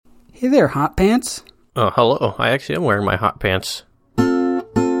Hey there, Hot Pants. Oh, hello. I actually am wearing my hot pants.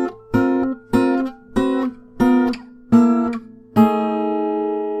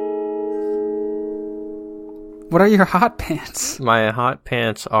 What are your hot pants? My hot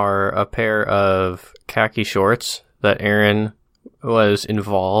pants are a pair of khaki shorts that Erin was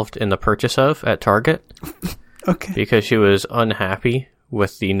involved in the purchase of at Target. Okay. Because she was unhappy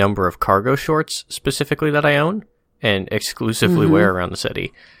with the number of cargo shorts specifically that I own and exclusively wear around the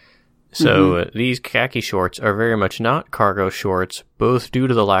city. So these khaki shorts are very much not cargo shorts, both due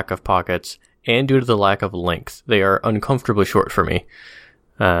to the lack of pockets and due to the lack of length. They are uncomfortably short for me.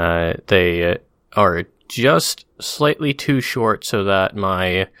 They are just slightly too short so that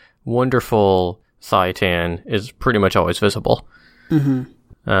my wonderful thigh tan is pretty much always visible.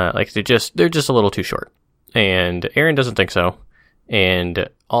 Like they're just a little too short. And Erin doesn't think so. And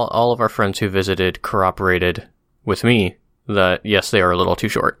all of our friends who visited corroborated with me that yes, they are a little too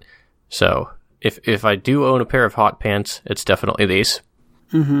short. So if I do own a pair of hot pants, it's definitely these.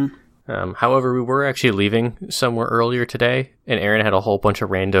 However, we were actually leaving somewhere earlier today, and Erin had a whole bunch of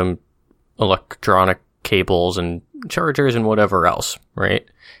random electronic cables and chargers and whatever else, right?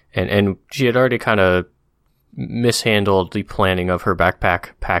 And she had already kind of mishandled the planning of her backpack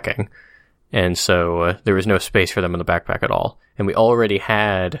packing, and so there was no space for them in the backpack at all. And we already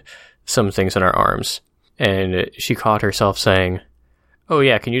had some things in our arms, and she caught herself saying, "Oh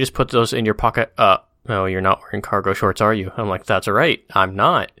yeah, can you just put those in your pocket?" No, you're not wearing cargo shorts, are you? I'm like, that's right, I'm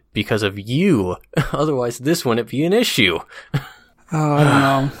not, because of you. Otherwise, this wouldn't be an issue. Oh,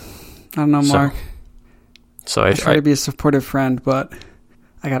 I don't know, Mark. So I try to be a supportive friend, but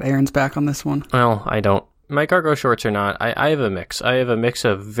I got Erin's back on this one. Well, I don't. My cargo shorts are not. I have a mix. I have a mix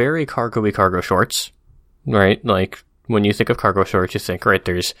of very cargo-y cargo shorts, right? Like, when you think of cargo shorts, you think, right,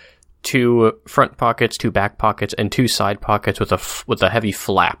 there's 2 front pockets, 2 back pockets, and 2 side pockets with a heavy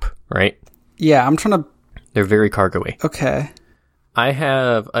flap, right? Yeah, I'm trying to... They're very cargo-y. Okay. I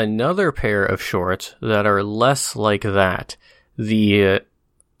have another pair of shorts that are less like that. The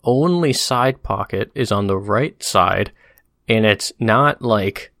only side pocket is on the right side, and it's not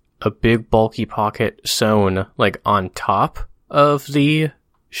like a big bulky pocket sewn like on top of the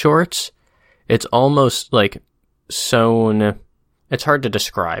shorts. It's almost like sewn... It's hard to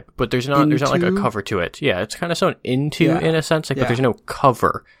describe, but there's not like a cover to it. Yeah, it's kind of sewn into in a sense, like, but there's no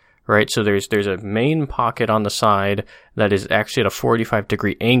cover, right? So there's a main pocket on the side that is actually at a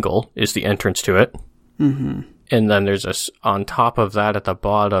 45-degree angle is the entrance to it. And then there's on top of that at the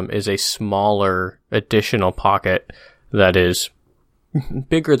bottom is a smaller additional pocket that is much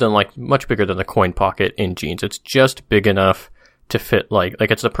bigger than the coin pocket in jeans. It's just big enough to fit like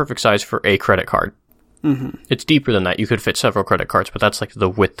it's the perfect size for a credit card. It's deeper than that. You could fit several credit cards, but that's like the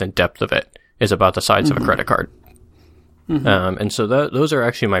width and depth of it is about the size of a credit card. And so those are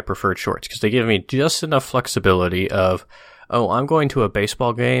actually my preferred shorts because they give me just enough flexibility of, oh, I'm going to a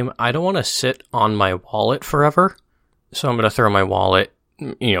baseball game. I don't want to sit on my wallet forever. So I'm going to throw my wallet,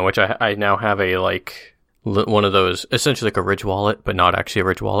 which I now have a one of those, essentially like a Ridge wallet, but not actually a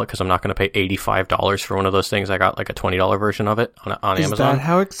Ridge wallet because I'm not going to pay $85 for one of those things. I got like a $20 version of it on Amazon. Is that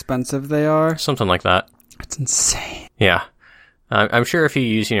how expensive they are? Something like that. It's insane. Yeah. I'm sure if you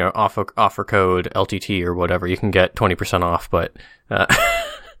use, offer code LTT or whatever, you can get 20% off, but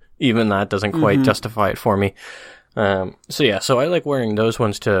even that doesn't quite justify it for me. So I like wearing those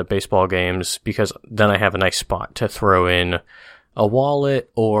ones to baseball games because then I have a nice spot to throw in a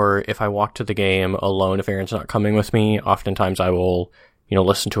wallet, or if I walk to the game alone, if Erin's not coming with me, oftentimes I will,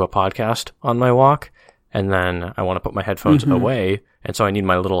 listen to a podcast on my walk, and then I want to put my headphones away, and so I need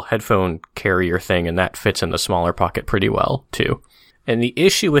my little headphone carrier thing, and that fits in the smaller pocket pretty well, too. And the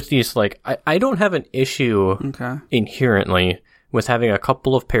issue with these, I don't have an issue inherently with having a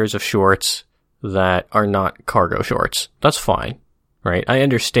couple of pairs of shorts that are not cargo shorts. That's fine, right? I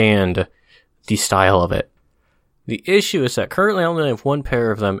understand the style of it. The issue is that currently I only have one pair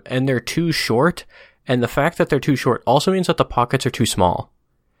of them, and they're too short, and the fact that they're too short also means that the pockets are too small.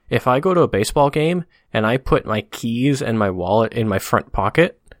 If I go to a baseball game, and I put my keys and my wallet in my front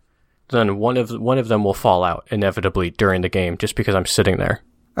pocket, then one of them will fall out inevitably during the game, just because I'm sitting there.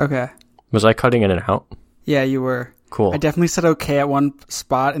 Okay. Was I cutting in and out? Yeah, you were. Cool. I definitely said okay at one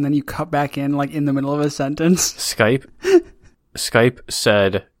spot, and then you cut back in, in the middle of a sentence. Skype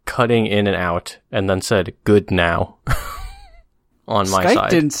said cutting in and out, and then said good now on my side. Skype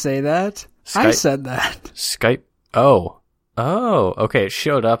didn't say that. I said that. Skype. Oh, okay. It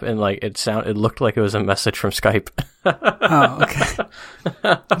showed up and it looked like it was a message from Skype. Oh, okay.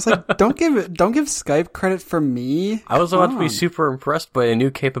 I was like, don't give Skype credit for me. I was about to be super impressed by a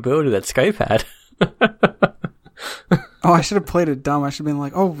new capability that Skype had. Oh, I should have played it dumb. I should have been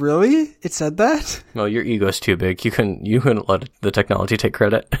like, oh, really? It said that? Well, your ego's too big. You couldn't let the technology take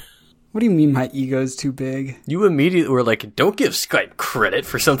credit. What do you mean my ego's too big? You immediately were like, don't give Skype credit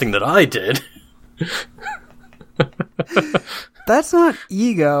for something that I did. That's not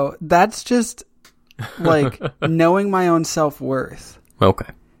ego. That's just, like, knowing my own self-worth. Okay.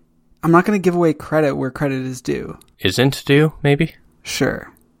 I'm not going to give away credit where credit is due. Isn't due, maybe?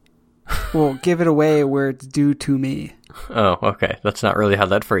 Sure. Well, give it away where it's due to me. Oh, okay. That's not really how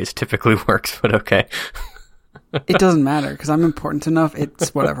that phrase typically works, but okay. It doesn't matter, because I'm important enough.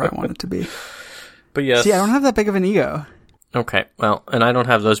 It's whatever I want it to be. But yes. See, I don't have that big of an ego. Okay, well, and I don't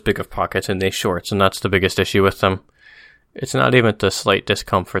have those big of pockets in these shorts, and that's the biggest issue with them. It's not even the slight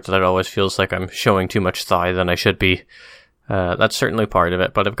discomfort that it always feels like I'm showing too much thigh than I should be. That's certainly part of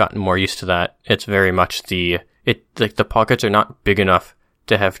it, but I've gotten more used to that. It's very much the pockets are not big enough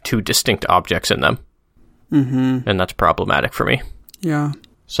to have two distinct objects in them. Mm-hmm. And that's problematic for me. Yeah.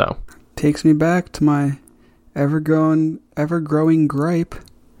 So. Takes me back to my ever-growing gripe.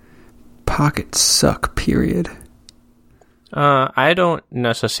 Pockets suck, period. I don't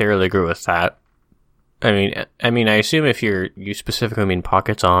necessarily agree with that. I mean, I assume if you specifically mean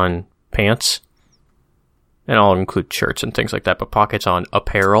pockets on pants, and I'll include shirts and things like that, but pockets on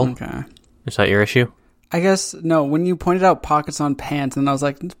apparel. Okay. Is that your issue? I guess, no, when you pointed out pockets on pants, and I was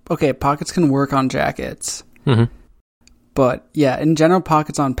like, okay, pockets can work on jackets. Mm-hmm. But, yeah, in general,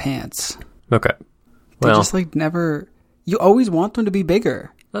 pockets on pants. Okay. They just, like, never... You always want them to be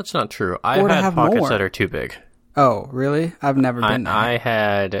bigger. That's not true. I've had pockets that are too big. Oh, really? I've never been there. I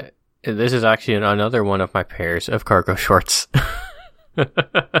had... This is actually another one of my pairs of cargo shorts.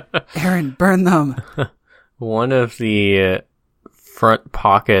 Aaron, burn them. One of the front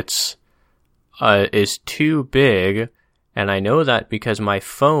pockets is too big, and I know that because my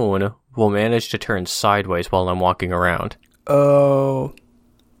phone will manage to turn sideways while I'm walking around. Oh.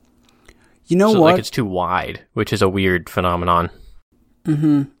 You know what? Like it's too wide, which is a weird phenomenon.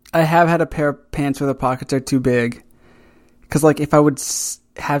 Mm-hmm. I have had a pair of pants where the pockets are too big. Because, like, if I would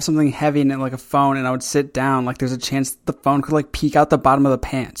have something heavy in it, like a phone, and I would sit down, like, there's a chance the phone could, like, peek out the bottom of the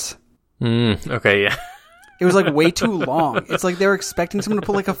pants. Okay, yeah. It was, like, way too long. It's like they were expecting someone to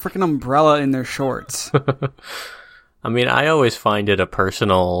put, like, a freaking umbrella in their shorts. I mean, I always find it a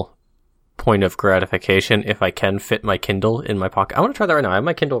personal point of gratification if I can fit my Kindle in my pocket. I want to try that right now. I have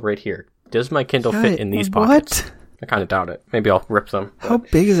my Kindle right here. Does my Kindle fit in these pockets? What? I kind of doubt it. Maybe I'll rip them. How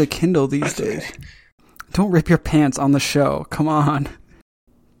big is a Kindle these days? Don't rip your pants on the show. Come on.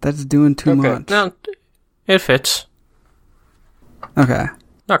 That's doing too much. No, it fits. Okay.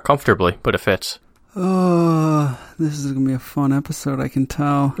 Not comfortably, but it fits. Oh, this is going to be a fun episode, I can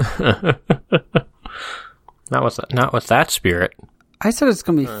tell. Not with that spirit. I said it's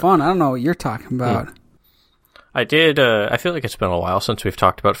going to be fun. I don't know what you're talking about. I did, I feel like it's been a while since we've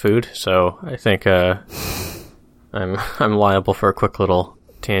talked about food, so I think I'm liable for a quick little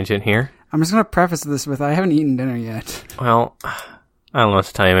tangent here. I'm just going to preface this with I haven't eaten dinner yet. Well, I don't know what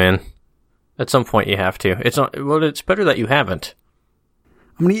to tell you, man. At some point you have to. It's better that you haven't.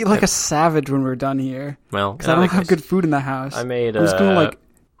 I'm going to eat like a savage when we're done here. Well, because I don't have good food in the house. I'm just going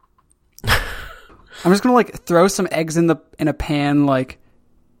to like throw some eggs in a pan, like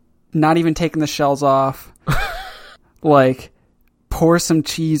not even taking the shells off. Like pour some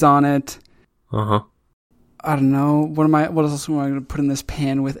cheese on it. Uh-huh. I don't know. What else am I going to put in this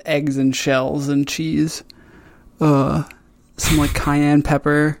pan with eggs and shells and cheese? Some like cayenne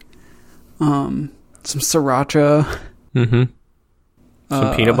pepper. Some sriracha. Mm-hmm.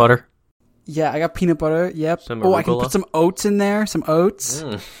 Some peanut butter. Yeah, I got peanut butter. Yep. Some arugula. I can put some oats in there. Some oats.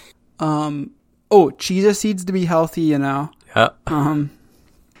 Chia seeds to be healthy, you know. Yeah.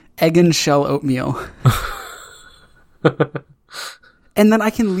 Egg and shell oatmeal. And then I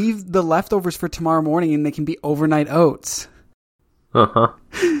can leave the leftovers for tomorrow morning and they can be overnight oats. Uh-huh.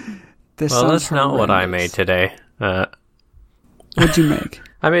 That's horrendous. Not what I made today. What'd you make?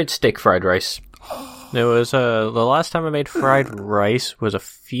 I made steak fried rice. It was, the last time I made fried rice was a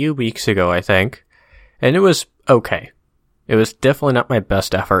few weeks ago, I think. And it was okay. It was definitely not my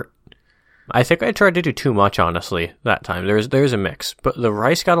best effort. I think I tried to do too much, honestly, that time. There's a mix. But the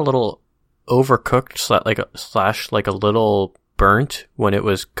rice got a little overcooked, like a little burnt when it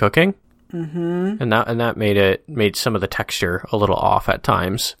was cooking. Mm-hmm. And that made some of the texture a little off at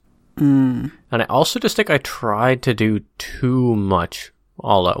times. And I also just think I tried to do too much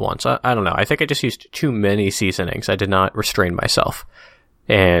all at once. I don't know. I think I just used too many seasonings. I did not restrain myself.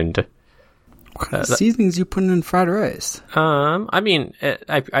 And what kind of seasonings you putting in fried rice? I mean,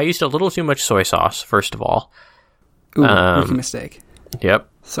 I used a little too much soy sauce, first of all. Ooh, rookie mistake. Yep.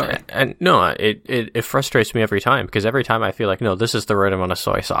 Sorry. And no, it frustrates me every time, because every time I feel like, no, this is the right amount of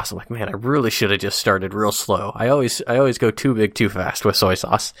soy sauce, I'm like, man, I really should have just started real slow. I always go too big too fast with soy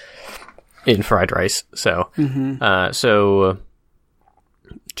sauce in fried rice. So,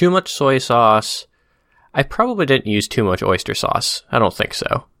 too much soy sauce. I probably didn't use too much oyster sauce. I don't think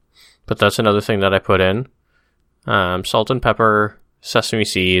so. But that's another thing that I put in. Salt and pepper, sesame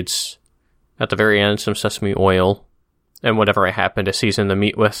seeds, at the very end, some sesame oil, and whatever I happen to season the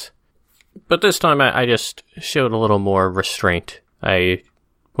meat with. But this time I just showed a little more restraint. I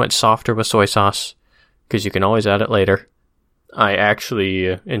went softer with soy sauce, because you can always add it later. I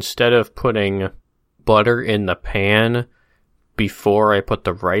actually, instead of putting butter in the pan before I put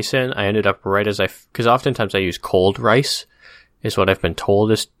the rice in, I ended up right as because oftentimes I use cold rice, is what I've been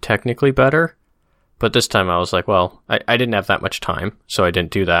told is technically better. But this time I was like, well, I didn't have that much time, so I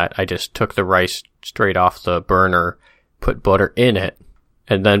didn't do that. I just took the rice straight off the burner, put butter in it,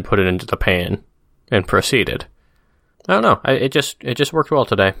 and then put it into the pan, and proceeded. I don't know. It just worked well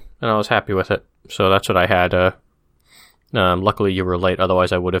today, and I was happy with it. So that's what I had. Luckily you were late,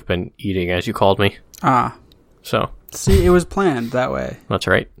 otherwise I would have been eating as you called me. So. See, it was planned that way. That's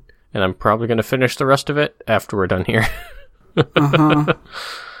right. And I'm probably going to finish the rest of it after we're done here.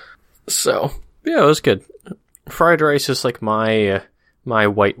 So, yeah, it was good. Fried rice is like my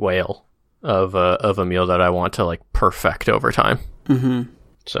white whale of a meal that I want to like perfect over time. Mm-hmm.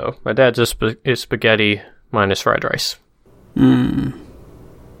 So my dad's is spaghetti, mine is fried rice.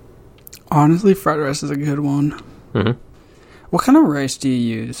 Honestly, fried rice is a good one. Mm-hmm. What kind of rice do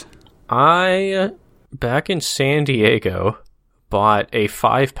you use? I, back in San Diego, bought a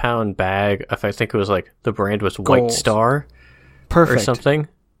 5-pound bag of, I think it was like, the brand was White Star. Perfect. Or something.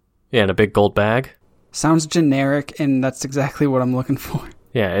 Yeah, in a big gold bag. Sounds generic, and that's exactly what I'm looking for.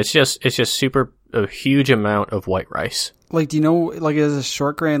 Yeah, it's just a huge amount of white rice. Like, do you know, like, is it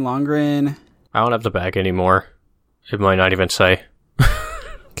short grain, long grain? I don't have the bag anymore. It might not even say.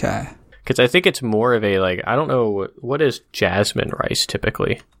 Okay. Because I think it's more of a, like, I don't know, what is jasmine rice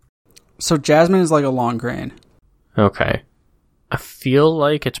typically? So jasmine is like a long grain. Okay. I feel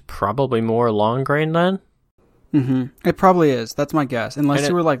like it's probably more long grain then. Mm-hmm. It probably is. That's my guess. Unless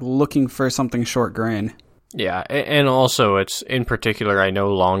you were like looking for something short grain. Yeah. And also it's, in particular, I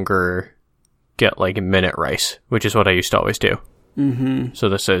no longer get like minute rice, which is what I used to always do. Mm-hmm. So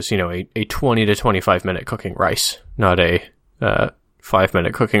this is, a 20 to 25 minute cooking rice, not a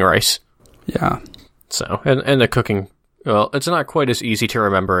 5-minute cooking rice. Yeah. So, and the cooking, well, it's not quite as easy to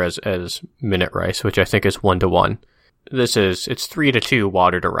remember as minute rice, which I think is 1-to-1. It's 3-to-2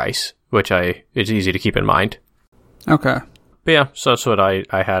 water to rice, which it's easy to keep in mind. Okay. But yeah, so that's what I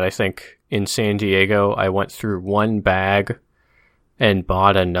had. I think in San Diego, I went through one bag and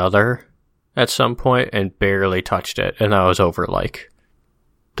bought another at some point and barely touched it. And that was over like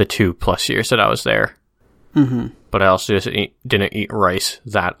the 2+ years that I was there. Mm-hmm. But I also just didn't eat rice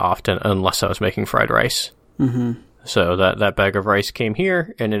that often unless I was making fried rice. Mm-hmm. So that bag of rice came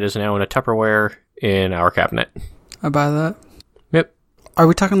here, and it is now in a Tupperware in our cabinet. I buy that. Yep. Are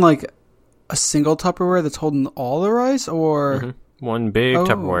we talking like a single Tupperware that's holding all the rice, or one big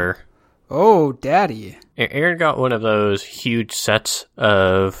Tupperware? Oh, daddy! Aaron got one of those huge sets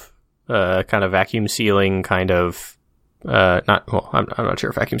of kind of vacuum sealing, kind of I'm not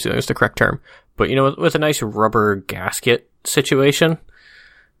sure if vacuum sealing is the correct term, but with a nice rubber gasket situation,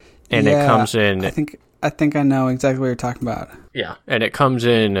 and it comes in. I think I know exactly what you're talking about. Yeah, and it comes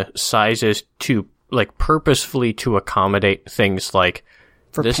in sizes to like purposefully to accommodate things like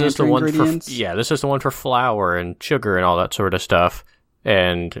this is the one ingredients? This is the one for flour and sugar and all that sort of stuff,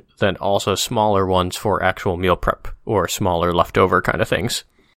 and then also smaller ones for actual meal prep or smaller leftover kind of things.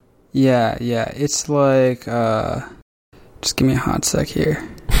 Yeah, it's like just give me a hot sec here.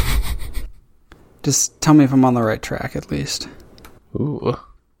 Just tell me if I'm on the right track at least. Ooh,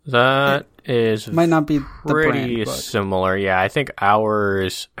 that might not be pretty the brand, similar. Yeah, I think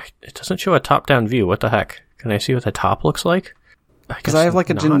ours. It doesn't show a top-down view. What the heck? Can I see what the top looks like? Because I have like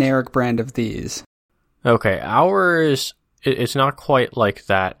a generic brand of these. Okay, ours. It's not quite like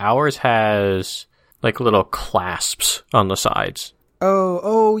that. Ours has like little clasps on the sides.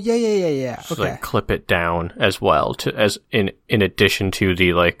 Oh, yeah. So okay. like clip it down as well as in addition to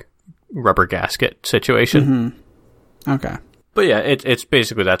the like rubber gasket situation. Mm-hmm. Okay. But yeah, it's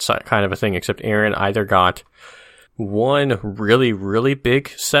basically that kind of a thing, except Aaron either got one really, really big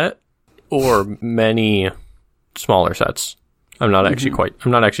set or many smaller sets. I'm not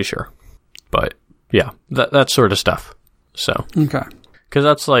actually sure. But yeah, that sort of stuff. So. Okay. Because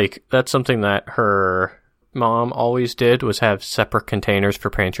that's something that her mom always did, was have separate containers for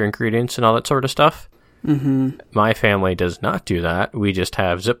pantry ingredients and all that sort of stuff. My family does not do that. We just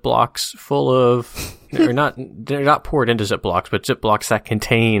have Ziplocs full of, they're not poured into Ziplocs, but Ziplocs that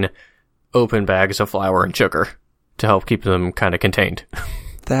contain open bags of flour and sugar to help keep them kind of contained.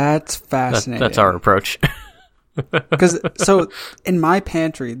 That's fascinating. That's our approach. Because, so, in my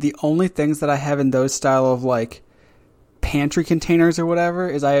pantry, the only things that I have in those style of, like, pantry containers or whatever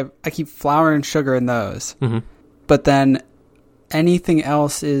is I keep flour and sugar in those. Mm-hmm. But then anything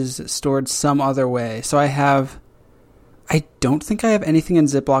else is stored some other way. So I don't think I have anything in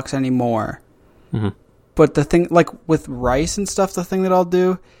Ziplocs anymore. Mm-hmm. But the thing, like, with rice and stuff, the thing that I'll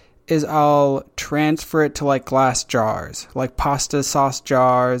do is I'll transfer it to, like, glass jars. Like, pasta sauce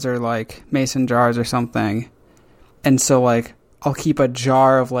jars or, like, mason jars or something. And so, like, I'll keep a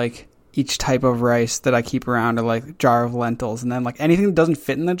jar of, like, each type of rice that I keep around, or, like, jar of lentils. And then, like, anything that doesn't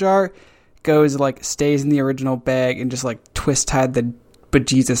fit in the jar goes, like, stays in the original bag and just, like, twist tied the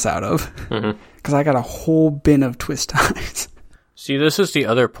bejesus out of. Because I got a whole bin of twist ties. See, this is the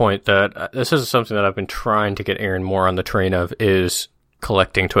other point that, this is something that I've been trying to get Erin more on the train of, is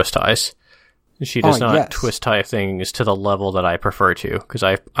collecting twist ties. She does not twist tie things to the level that I prefer to, because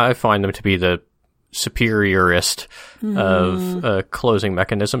I find them to be the superiorist of closing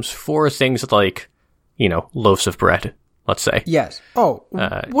mechanisms for things like, you know, loaves of bread, let's say. Yes. Oh,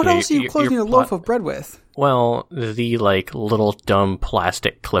 what else are you closing your loaf of bread with? Well, the, like, little dumb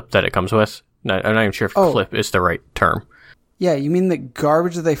plastic clip that it comes with. I'm not even sure if clip is the right term. Yeah, you mean the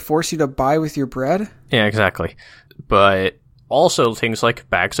garbage that they force you to buy with your bread? Yeah, exactly. But also things like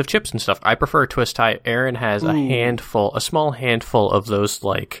bags of chips and stuff. I prefer twist tie. Erin has a small handful of those,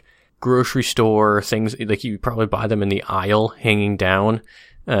 like, grocery store things, like, you probably buy them in the aisle hanging down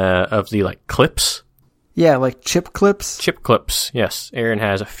of the, like, clips. Yeah, like chip clips. Chip clips, yes. Erin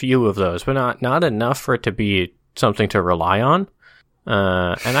has a few of those, but not enough for it to be something to rely on.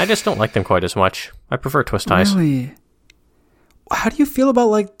 And I just don't like them quite as much. I prefer twist ties. Really? How do you feel about,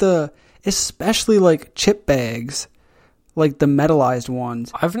 like, especially, like, chip bags, like the metallized ones?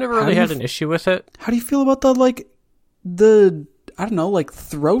 I've never really had an issue with it. How do you feel about I don't know, like,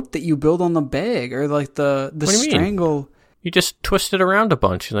 throat that you build on the bag, or, like, the strangle. You just twist it around a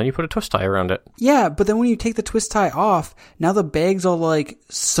bunch, and then you put a twist tie around it. Yeah, but then when you take the twist tie off, now the bag's all, like,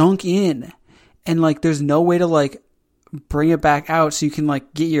 sunk in. And, like, there's no way to, like, bring it back out so you can,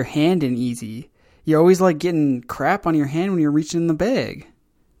 like, get your hand in easy. You're always, like, getting crap on your hand when you're reaching in the bag.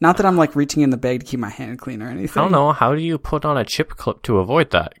 Not that I'm, like, reaching in the bag to keep my hand clean or anything. I don't know. How do you put on a chip clip to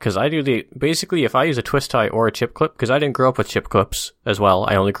avoid that? Because basically, if I use a twist tie or a chip clip, because I didn't grow up with chip clips as well.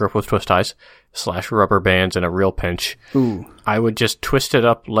 I only grew up with twist ties / rubber bands in a real pinch. Ooh. I would just twist it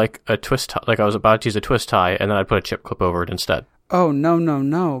up like a twist, like I was about to use a twist tie, and then I'd put a chip clip over it instead. Oh,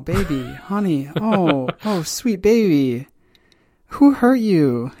 no, baby, honey. Oh, sweet baby. Who hurt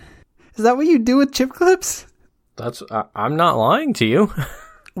you? Is that what you do with chip clips? I'm not lying to you.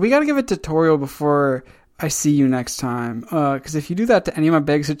 We gotta give a tutorial before I see you next time. Because if you do that to any of my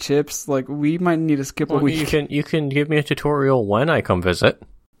bags of chips, like, we might need to skip a week. You can give me a tutorial when I come visit.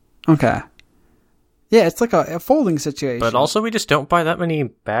 Okay. Yeah, it's like a folding situation. But also, we just don't buy that many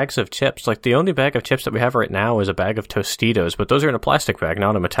bags of chips. Like, the only bag of chips that we have right now is a bag of Tostitos, but those are in a plastic bag,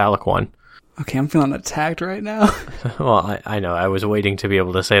 not a metallic one. Okay, I'm feeling attacked right now. Well, I know. I was waiting to be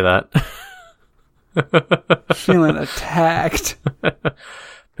able to say that. Feeling attacked.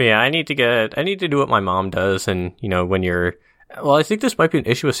 But yeah, I need to do what my mom does, and, you know, I think this might be an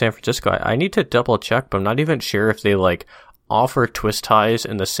issue with San Francisco. I need to double check, but I'm not even sure if they, like, offer twist ties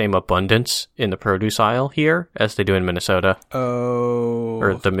in the same abundance in the produce aisle here as they do in Minnesota. Oh.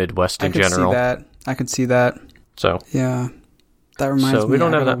 Or the Midwest in general. I could see that. So. Yeah. That reminds me, we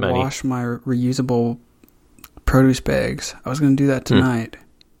don't have that many. Wash my reusable produce bags. I was going to do that tonight.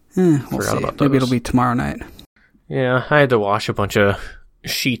 We'll see. Maybe it'll be tomorrow night. Yeah, I had to wash a bunch of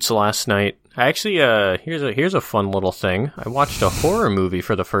sheets last night. Actually, here's a fun little thing. I watched a horror movie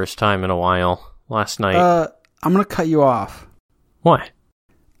for the first time in a while last night. I'm going to cut you off. Why?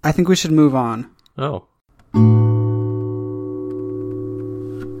 I think we should move on. Oh.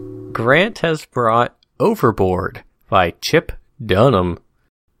 Grant has brought Overboard by Chip Dunham.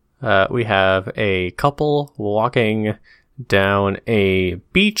 We have a couple walking down a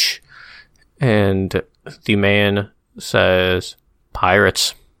beach, and the man says,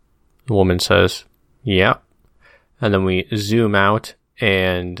 "Pirates." The woman says, "Yep." And then we zoom out,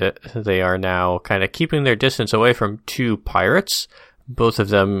 and they are now kind of keeping their distance away from two pirates, both of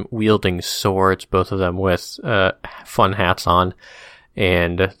them wielding swords, both of them with fun hats on.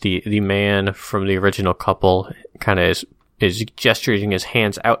 And the man from the original couple kind of is gesturing his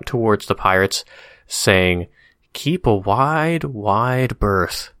hands out towards the pirates, saying, "Keep a wide, wide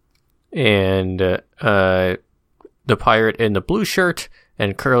berth." And the pirate in the blue shirt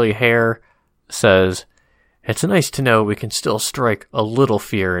and curly hair says, "It's nice to know we can still strike a little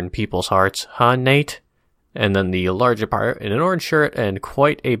fear in people's hearts, huh, Nate?" And then the larger pirate in an orange shirt and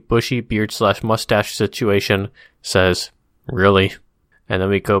quite a bushy beard/mustache situation says, "Really?" And then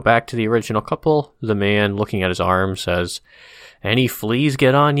we go back to the original couple. The man looking at his arm says, "Any fleas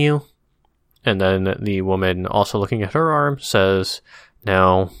get on you?" And then the woman also looking at her arm says,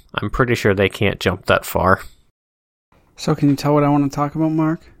 "No, I'm pretty sure they can't jump that far." So can you tell what I want to talk about,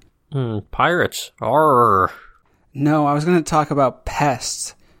 Mark? Pirates. Arr. No, I was going to talk about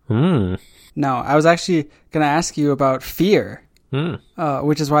pests. Hmm. No, I was actually going to ask you about fear,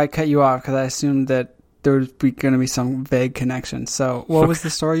 which is why I cut you off, because I assumed that there was going to be some vague connection. So what was the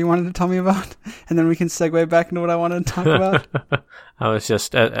story you wanted to tell me about? And then we can segue back into what I wanted to talk about. I was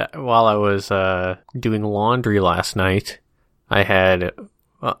just, while I was doing laundry last night, I had,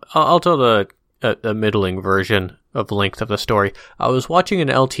 I'll tell a middling version of the length of the story. I was watching an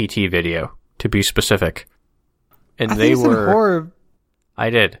LTT video, to be specific. And they were... horror. I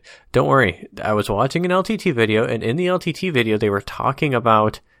did. Don't worry. I was watching an LTT video, and in the LTT video, they were talking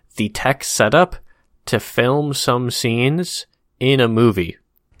about the tech setup to film some scenes in a movie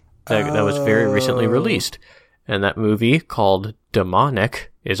that was very recently released. And that movie, called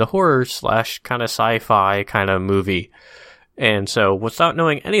Demonic, is a horror / kind of sci-fi kind of movie. And so, without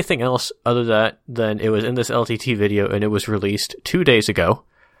knowing anything else other than it was in this LTT video, and it was released 2 days ago,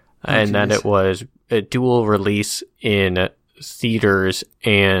 and then it was a dual release in theaters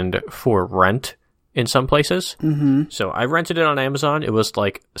and for rent in some places. Mm-hmm. So I rented it on Amazon. It was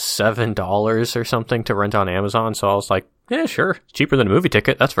like $7 or something to rent on Amazon. So I was like, yeah, sure. Cheaper than a movie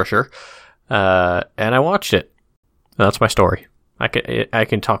ticket, that's for sure. And I watched it. That's my story. I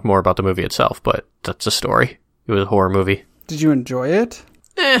can talk more about the movie itself, but that's a story. It was a horror movie. Did you enjoy it?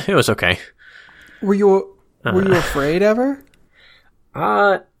 It was okay. Were you afraid ever?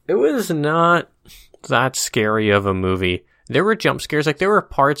 It was not that scary of a movie. There were jump scares. Like, there were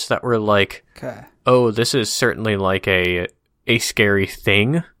parts that were like, okay, oh, this is certainly like a scary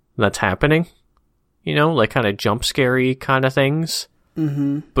thing that's happening. You know, like kind of jump scary kind of things.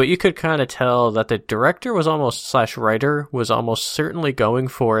 Mm-hmm. But you could kind of tell that the director was almost / writer was almost certainly going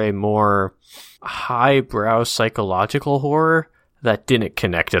for a more highbrow psychological horror that didn't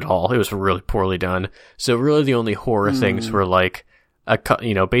connect at all. It was really poorly done. So really the only horror things were like,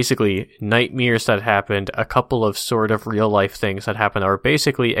 basically nightmares that happened, a couple of sort of real life things that happened that were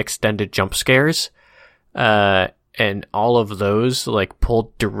basically extended jump scares. And all of those like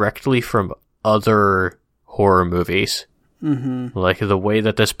pulled directly from other horror movies. Mm-hmm. Like the way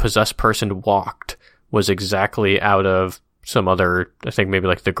that this possessed person walked was exactly out of some other, I think maybe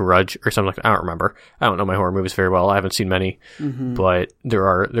like The Grudge or something like that. I don't remember. I don't know my horror movies very well. I haven't seen many, but there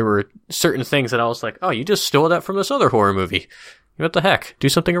were certain things that I was like, oh, you just stole that from this other horror movie. What the heck? Do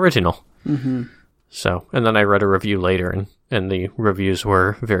something original. Mm-hmm. So, and then I read a review later, and the reviews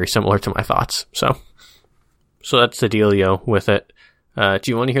were very similar to my thoughts. So that's the dealio with it. Do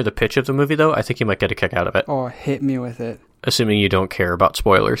you want to hear the pitch of the movie, though? I think you might get a kick out of it. Oh, hit me with it. Assuming you don't care about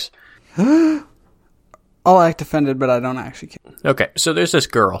spoilers. I'll act offended, but I don't actually care. Okay, so there's this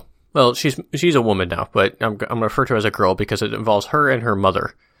girl. Well, she's a woman now, but I'm going to refer to her as a girl because it involves her and her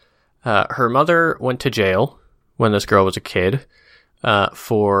mother. Her mother went to jail when this girl was a kid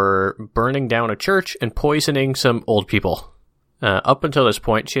for burning down a church and poisoning some old people. Up until this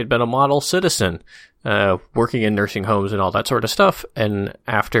point, she had been a model citizen, working in nursing homes and all that sort of stuff. And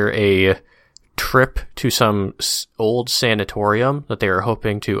after a trip to some old sanatorium that they were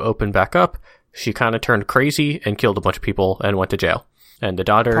hoping to open back up, she kind of turned crazy and killed a bunch of people and went to jail. And the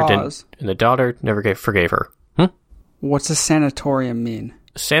daughter never forgave her. What's a sanatorium mean?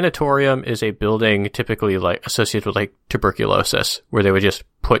 Sanatorium is a building typically like associated with like tuberculosis, where they would just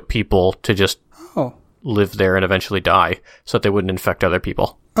put people to just live there and eventually die so that they wouldn't infect other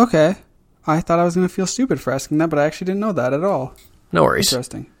people. Okay. I thought I was going to feel stupid for asking that, but I actually didn't know that at all. No worries.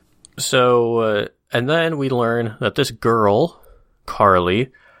 Interesting. So, and then we learn that this girl,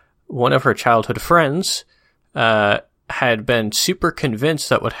 Carly, one of her childhood friends, had been super convinced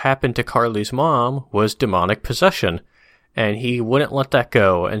that what happened to Carly's mom was demonic possession. And he wouldn't let that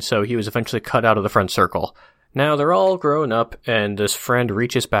go, and so he was eventually cut out of the friend circle. Now they're all grown up, and this friend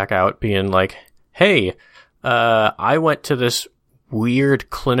reaches back out being like, hey, I went to this weird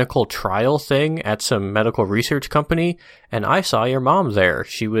clinical trial thing at some medical research company, and I saw your mom there.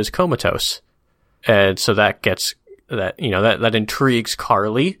 She was comatose. And so that intrigues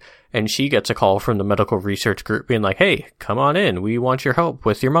Carly, and she gets a call from the medical research group being like, hey, come on in. We want your help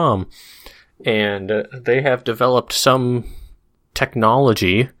with your mom. And they have developed some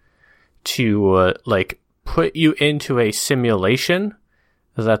technology to put you into a simulation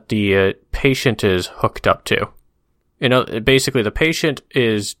that the patient is hooked up to. Basically the patient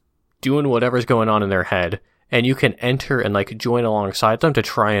is doing whatever's going on in their head, and you can enter and join alongside them to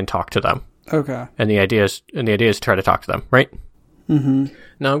try and talk to them. Okay. And the idea is to try to talk to them, right? Mm-hmm.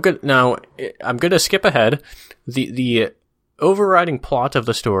 Now I'm going to skip ahead. The overriding plot of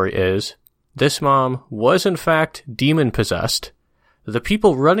the story is this mom was in fact demon possessed. The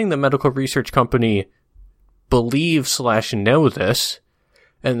people running the medical research company believe/know this.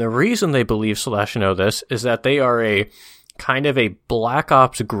 And the reason they believe/know this is that they are a kind of a black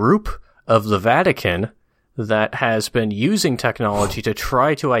ops group of the Vatican that has been using technology to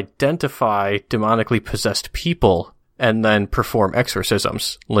try to identify demonically possessed people and then perform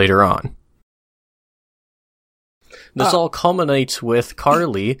exorcisms later on. This all culminates with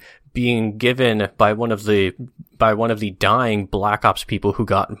Carly being given by one of the dying black ops people who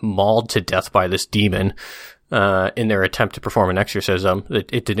got mauled to death by this demon in their attempt to perform an exorcism.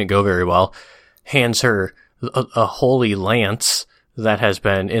 It didn't go very well. Hands her a holy lance that has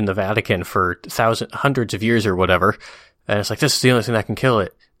been in the Vatican for hundreds of years or whatever. And it's like, this is the only thing that can kill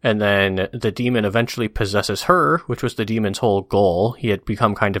it. And then the demon eventually possesses her, which was the demon's whole goal. He had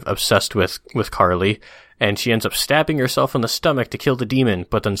become kind of obsessed with Carly, and she ends up stabbing herself in the stomach to kill the demon,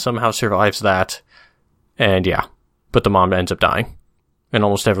 but then somehow survives that. And yeah, but the mom ends up dying. And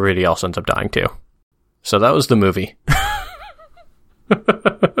almost everybody else ends up dying too. So that was the movie.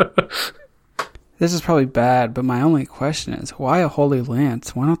 This is probably bad, but my only question is, why a holy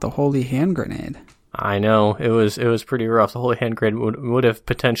lance? Why not the holy hand grenade? I know, it was pretty rough. The holy hand grenade would have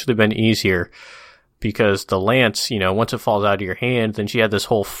potentially been easier, because the lance, once it falls out of your hand, then she had this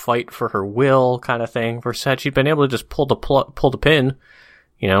whole fight for her will kind of thing. Versus had she'd been able to just pull the pin,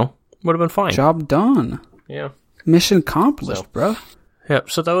 would have been fine. Job done. Yeah. Mission accomplished, bro. Yep,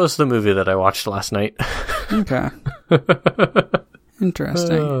 so that was the movie that I watched last night. Okay.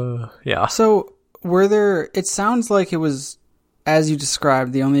 Interesting. Yeah. So, it sounds like it was, as you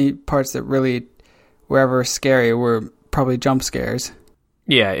described, the only parts that really were ever scary were probably jump scares.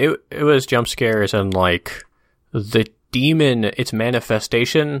 Yeah, it was jump scares, and the demon, its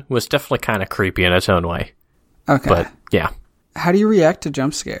manifestation was definitely kind of creepy in its own way. Okay. But yeah. How do you react to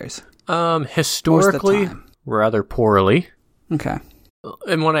jump scares? Historically, rather poorly. Okay.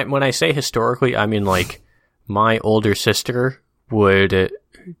 And when I say historically, I mean my older sister would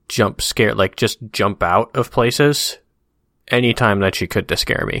jump out of places anytime that she could to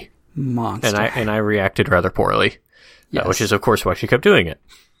scare me. Monster. And I reacted rather poorly. Yes. Which is of course why she kept doing it.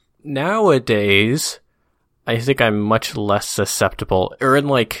 Nowadays, I think I'm much less susceptible, or in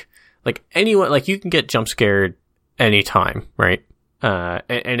anyone, you can get jump scared anytime, right?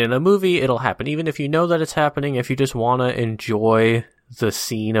 And in a movie, it'll happen. Even if you know that it's happening, if you just want to enjoy the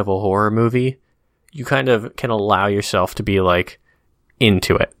scene of a horror movie, you kind of can allow yourself to be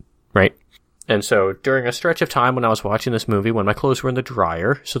into it, right? And so during a stretch of time when I was watching this movie, when my clothes were in the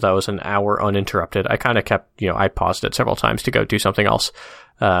dryer, so that was an hour uninterrupted, I kind of kept, I paused it several times to go do something else.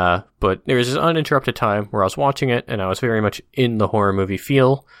 But there was this uninterrupted time where I was watching it and I was very much in the horror movie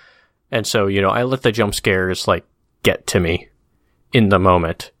feel. And so, I let the jump scares get to me in the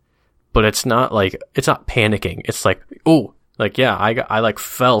moment, but it's not it's not panicking. It's yeah, I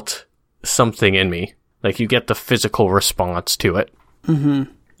felt something in me. You get the physical response to it. Mm-hmm.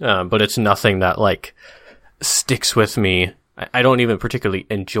 But it's nothing that sticks with me. I don't even particularly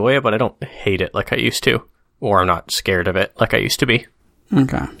enjoy it, but I don't hate it like I used to, or I'm not scared of it like I used to be.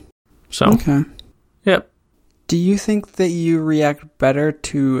 Okay. So. Okay. Yep. Do you think that you react better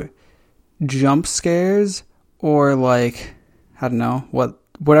to jump scares, or I don't know,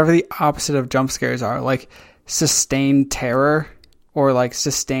 whatever the opposite of jump scares are, sustained terror, or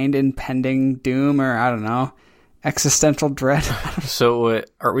sustained impending doom, or I don't know, existential dread? So,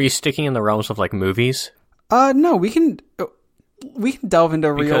 are we sticking in the realms of movies? No, we can delve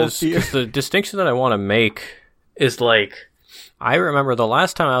into real fear. Because the distinction that I want to make is I remember the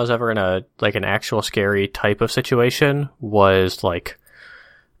last time I was ever in an actual scary type of situation was it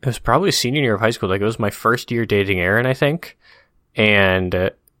was probably senior year of high school. It was my first year dating Erin, I think.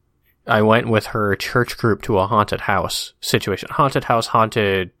 And I went with her church group to a haunted house situation. Haunted house,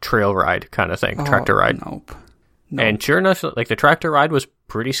 haunted trail ride kind of thing. Tractor ride. Nope. And sure enough, the tractor ride was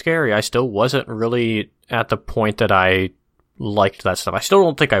pretty scary. I still wasn't really at the point that I liked that stuff. I still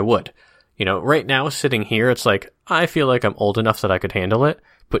don't think I would. Right now, sitting here, it's I feel like I'm old enough that I could handle it.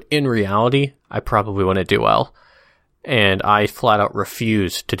 But in reality, I probably wouldn't do well. And I flat out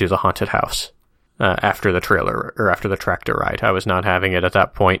refused to do the haunted house after the tractor ride. I was not having it at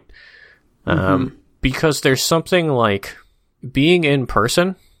that point. Because there's something being in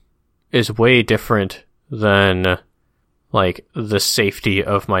person is way different than like the safety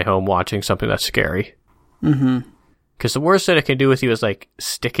of my home watching something that's scary. Mm-hmm. Because the worst that it can do with you is like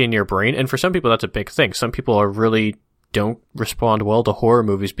stick in your brain. And for some people, that's a big thing. Some people are really don't respond well to horror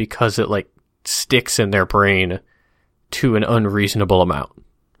movies because it like sticks in their brain to an unreasonable amount.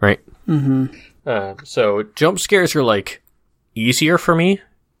 Right? Mm-hmm. So jump scares are like easier for me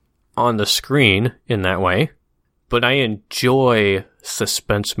on the screen in that way. But I enjoy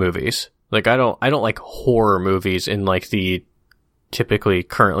suspense movies. Like I don't like horror movies in like the typically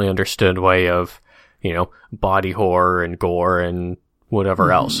currently understood way of, you know, body horror and gore and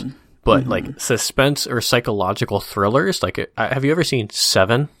whatever else. But like suspense or psychological thrillers, like have you ever seen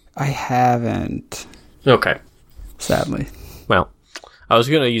Seven? I haven't. Okay. Sadly. Well, I was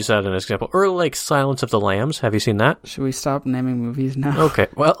going to use that as an example. Or like Silence of the Lambs. Have you seen that? Should we stop naming movies now? Okay.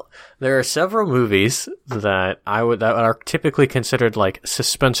 Well, there are several movies that that are typically considered like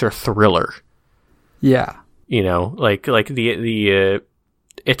suspense or thriller. Yeah. You know, like the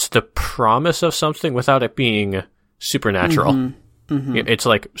it's the promise of something without it being supernatural. It's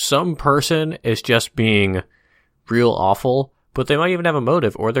like some person is just being real awful, but they might even have a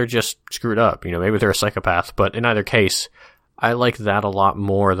motive, or they're just screwed up. You know, maybe they're a psychopath. But in either case, I like that a lot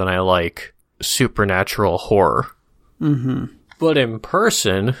more than I like supernatural horror. But in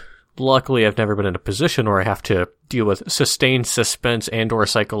person, luckily I've never been in a position where I have to deal with sustained suspense and or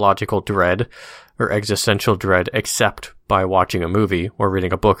psychological dread or existential dread except by watching a movie or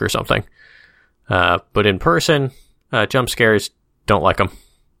reading a book or something. But in person, jump scares, don't like them.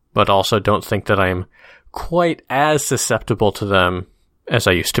 But also don't think that I'm quite as susceptible to them as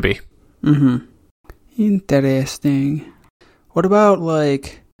I used to be. Interesting. What about,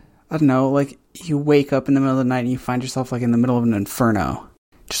 like, I don't know, like, you wake up in the middle of the night and you find yourself, like, in the middle of an inferno?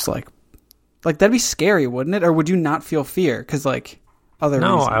 Just, like that'd be scary, wouldn't it? Or would you not feel fear? Because, like, other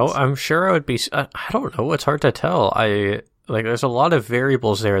reasons. I'm sure I would be... I don't know. It's hard to tell. There's a lot of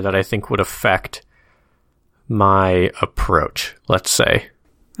variables there that I think would affect my approach, let's say.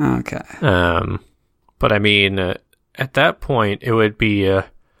 Okay. But, I mean, at that point, it would be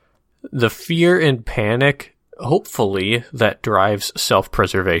the fear and panic, hopefully, that drives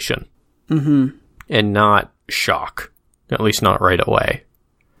self-preservation. And not shock. At least not right away.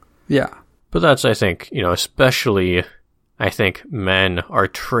 Yeah. But that's, I think, you know, especially, I think men are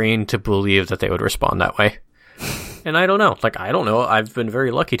trained to believe that they would respond that way. And I don't know. Like, I don't know. I've been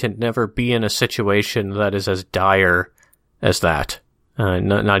very lucky to never be in a situation that is as dire as that.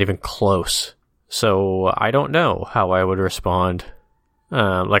 Not even close. So I don't know how I would respond.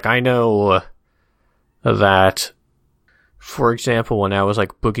 Like, I know that, for example, when I was,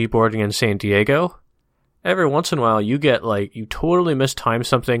 like, boogie boarding in San Diego, every once in a while you get, like, you totally mistime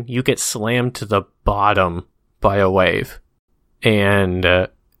something, you get slammed to the bottom by a wave. And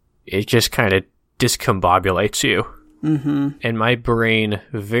it just kind of discombobulates you. And my brain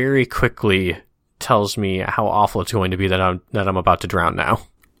very quickly tells me how awful it's going to be that I'm about to drown now.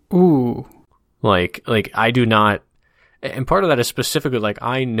 Ooh. Like I do not, and part of that is specifically, like,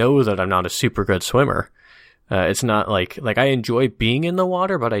 I know that I'm not a super good swimmer. It's not like I enjoy being in the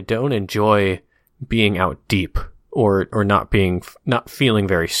water, but I don't enjoy being out deep or not feeling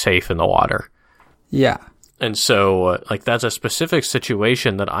very safe in the water. Yeah. And so, like, that's a specific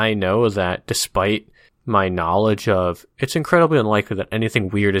situation that I know that despite my knowledge of, it's incredibly unlikely that anything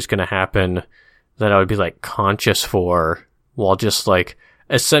weird is going to happen that I would be, like, conscious for while just, like,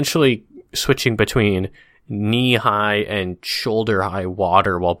 essentially switching between knee-high and shoulder-high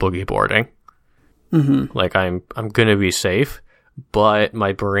water while boogie boarding. Like, I'm going to be safe, but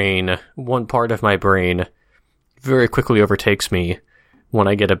my brain, one part of my brain very quickly overtakes me when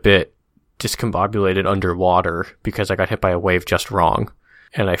I get a bit discombobulated underwater because I got hit by a wave just wrong,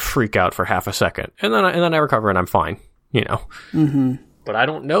 and I freak out for half a second, and then I recover and I'm fine, you know. But I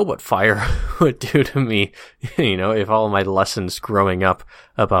don't know what fire would do to me, you know, if all of my lessons growing up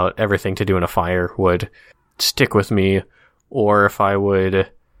about everything to do in a fire would stick with me, or if I would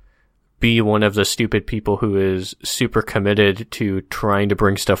be one of the stupid people who is super committed to trying to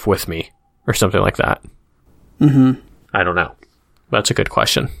bring stuff with me, or something like that. I don't know. That's a good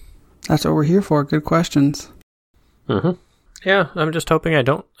question. That's what we're here for. Good questions. Yeah, I'm just hoping I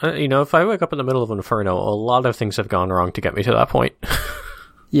don't, you know, if I wake up in the middle of an inferno, a lot of things have gone wrong to get me to that point.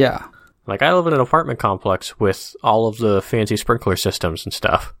 Yeah. Like, I live in an apartment complex with all of the fancy sprinkler systems and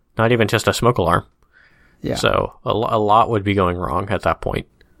stuff. Not even just a smoke alarm. Yeah. So, a lot would be going wrong at that point.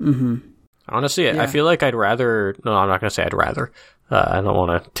 Honestly, I feel like I'd rather, no, I'm not going to say I'd rather. I don't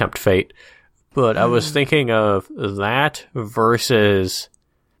want to tempt fate. But I was thinking of that versus,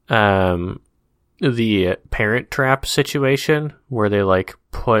 the Parent Trap situation where they like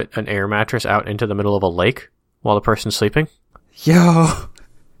put an air mattress out into the middle of a lake while the person's sleeping. Yo.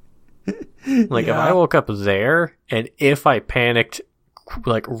 Like if I woke up there and if I panicked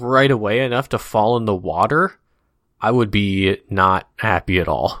like right away enough to fall in the water, I would be not happy at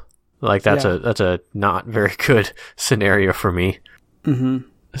all. Like that's a not very good scenario for me. Mm-hmm.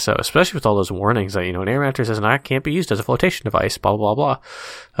 So especially with all those warnings that, an air mattress can't be used as a flotation device, blah, blah, blah.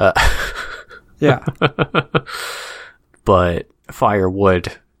 Yeah. But fire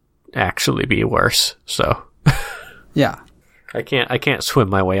would actually be worse. So yeah. I can't swim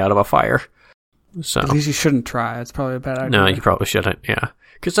my way out of a fire. So at least you shouldn't try. It's probably a bad idea. No, you probably shouldn't. Yeah.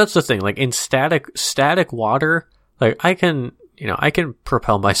 Because that's the thing. Like in static water, like I can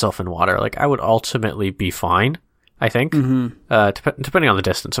propel myself in water. Like I would ultimately be fine, I think. Mm-hmm. Depending on the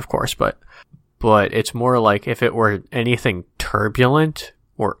distance, of course, but it's more like if it were anything turbulent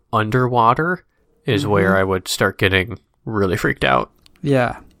or underwater is where I would start getting really freaked out.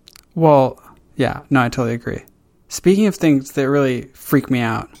 Yeah. Well, yeah. No, I totally agree. Speaking of things that really freak me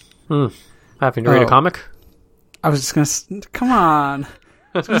out. Having to read a comic? I was just going to... Come on.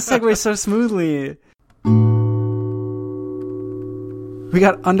 I was going to segue so smoothly. We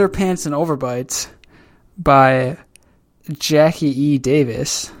got Underpants and Overbites by Jackie E.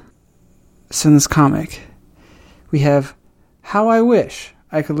 Davis. So in this comic, we have How I Wish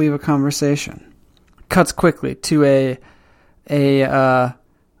I Could Leave a Conversation. Cuts quickly to a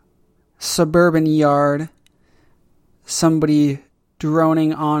suburban yard. Somebody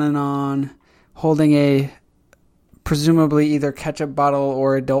droning on and on, holding a presumably either ketchup bottle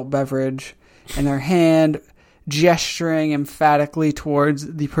or adult beverage in their hand, gesturing emphatically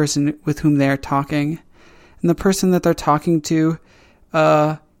towards the person with whom they are talking. And the person that they're talking to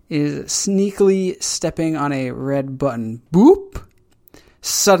is sneakily stepping on a red button. Boop!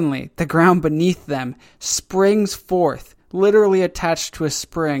 Suddenly, the ground beneath them springs forth, literally attached to a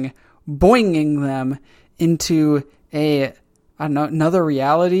spring, boinging them into another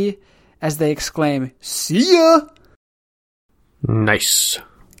reality as they exclaim, "See ya!" Nice.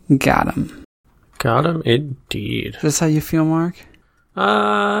 Got him. Got him indeed. Is this how you feel, Mark?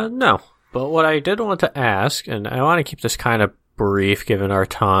 No. But what I did want to ask, and I want to keep this kind of brief given our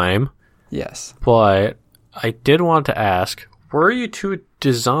time. Yes. But I did want to ask, were you to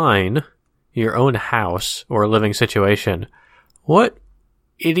design your own house or living situation, what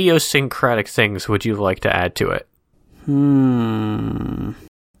idiosyncratic things would you like to add to it?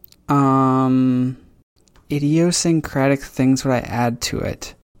 Idiosyncratic things would I add to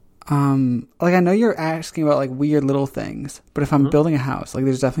it? Like I know you're asking about like weird little things, but if I'm building a house, like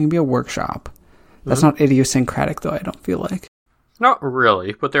there's definitely gonna be a workshop. That's not idiosyncratic though, I don't feel like. Not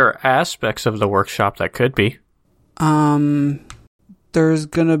really, but there are aspects of the workshop that could be. There's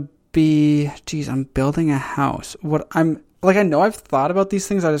gonna be, I'm building a house. I know I've thought about these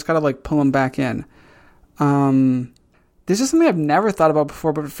things, I just gotta like pull them back in. This is something I've never thought about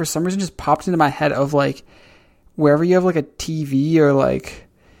before, but for some reason just popped into my head of like, wherever you have like a TV or like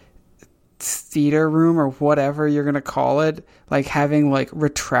theater room or whatever you're going to call it, like having like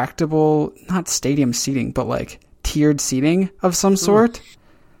retractable, not stadium seating, but like tiered seating of some sort.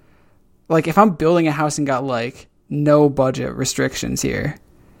 Like if I'm building a house and got like no budget restrictions here,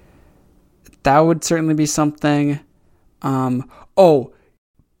 that would certainly be something. Baller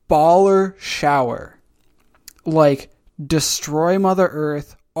shower. Like destroy Mother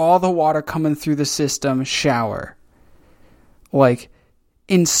Earth, all the water coming through the system, shower. Like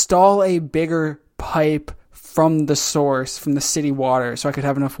install a bigger pipe from the source, from the city water, so I could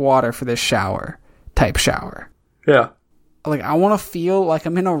have enough water for this shower. Type shower. Yeah. Like I want to feel like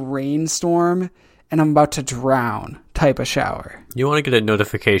I'm in a rainstorm and I'm about to drown type of shower. You want to get a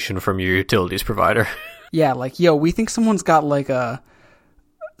notification from your utilities provider. Yeah, like, yo, we think someone's got like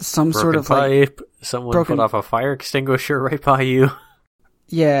some broken sort of pipe. like Someone put off a fire extinguisher right by you.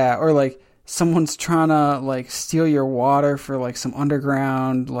 Yeah, or like someone's trying to like steal your water for like some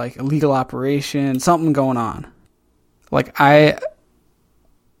underground like illegal operation, something going on. Like I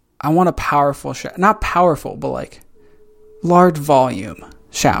want a powerful shower, not powerful, but like large volume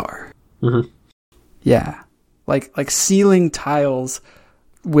shower. Mm-hmm. Yeah, like ceiling tiles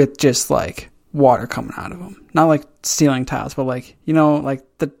with just like water coming out of them. Not like ceiling tiles, but like, like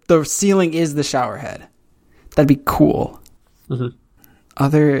the ceiling is the shower head. That'd be cool. Mm-hmm.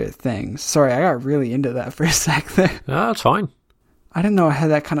 Other things. Sorry, I got really into that for a sec there. No, that's fine. I didn't know I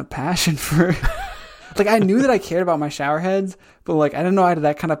had that kind of passion for... like, I knew that I cared about my shower heads, but like, I didn't know I had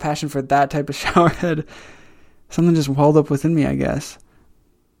that kind of passion for that type of shower head. Something just welled up within me, I guess.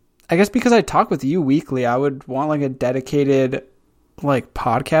 I guess because I talk with you weekly, I would want like a dedicated like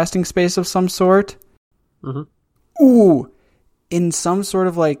podcasting space of some sort. Mm-hmm. Ooh, in some sort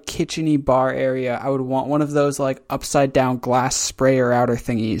of like kitchen-y bar area, I would want one of those like upside down glass sprayer outer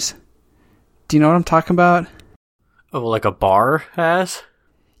thingies. Do you know what I'm talking about? Oh, like a bar has?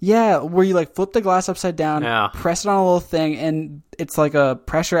 Yeah, where you like flip the glass upside down, press it on a little thing, and it's like a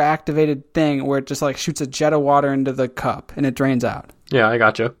pressure activated thing where it just like shoots a jet of water into the cup and it drains out. Yeah, I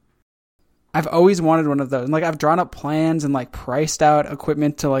gotcha. I've always wanted one of those. And like I've drawn up plans and like priced out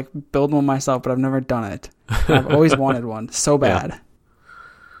equipment to like build one myself, but I've never done it. I've always wanted one so bad. Yeah.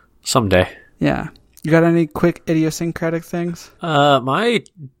 Someday. Yeah. You got any quick idiosyncratic things?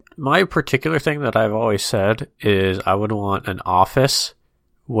 My particular thing that I've always said is I would want an office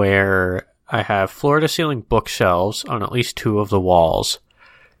where I have floor-to-ceiling bookshelves on at least 2 of the walls.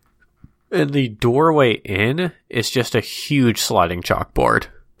 And the doorway in is just a huge sliding chalkboard.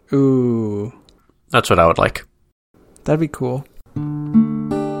 Ooh. That's what I would like. That'd be cool.